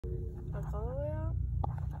Like all the way out?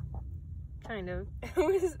 Kind of.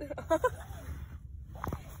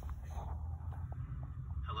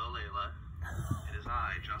 Hello, Layla. It is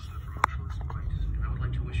I, Justin from Motionless, and I would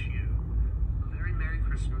like to wish you a very Merry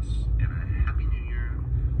Christmas and a Happy New Year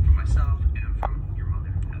from myself and from your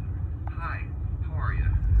mother, Heather. Hi, how are you?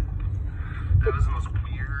 That was the most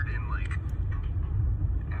weird and like,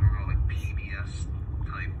 I don't know, like PBS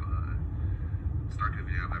type start to a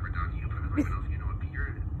video I've ever done. I don't even know if you know what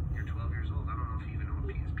you're 12 years old. I don't know if you even know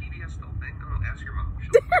what PBS still thing. I don't know. Ask your mom.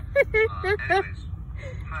 Anyways,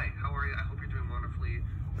 hi, how are you? I hope you're doing wonderfully.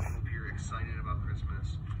 I hope you're excited about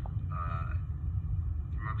Christmas.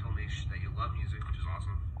 Your mom told me that you love music, which is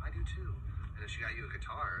awesome. I do too. And that she got you a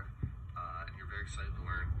guitar, and you're very excited to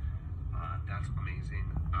learn. That's amazing.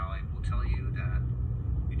 I will tell you that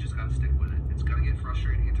you just gotta stick with it. It's gonna get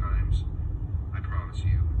frustrating at times. I promise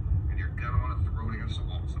you. And you're gonna want to throw it against the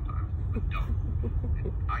wall sometimes. But don't.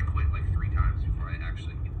 I quit like 3 times before I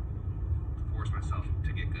actually forced myself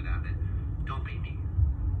to get good at it. Don't be me.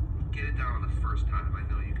 Get it down on the first time. I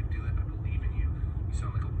know you can do it. I believe in you. You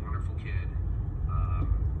sound like a wonderful kid. I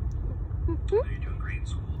know you're doing great in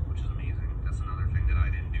school, which is amazing. That's another thing that I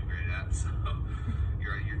didn't do great at. So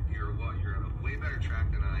you're on a way better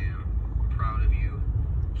track than I am. I'm proud of you.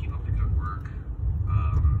 Keep up the good work.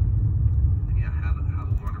 And yeah, have a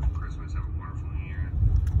wonderful Christmas. Have a wonderful New Year.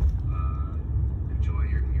 Enjoy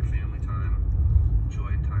your family time.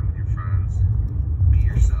 Enjoy time with your friends. Be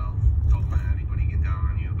yourself. Don't let anybody get down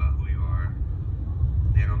on you about who you are.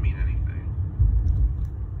 They don't mean anything.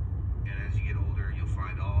 And as you get older, you'll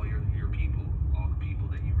find all your people, all the people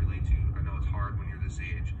that you relate to. I know it's hard when you're this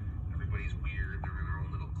age. Everybody's weird. They're in their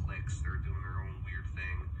own little cliques. They're doing their own weird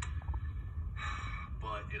thing.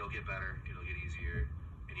 But it'll get better. It'll get easier.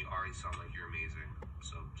 And you already sound like you're amazing.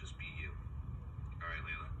 So just be you. All right,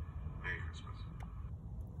 Layla. Merry Christmas.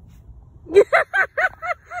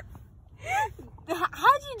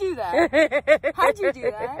 How'd you do that? How'd you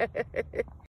do that?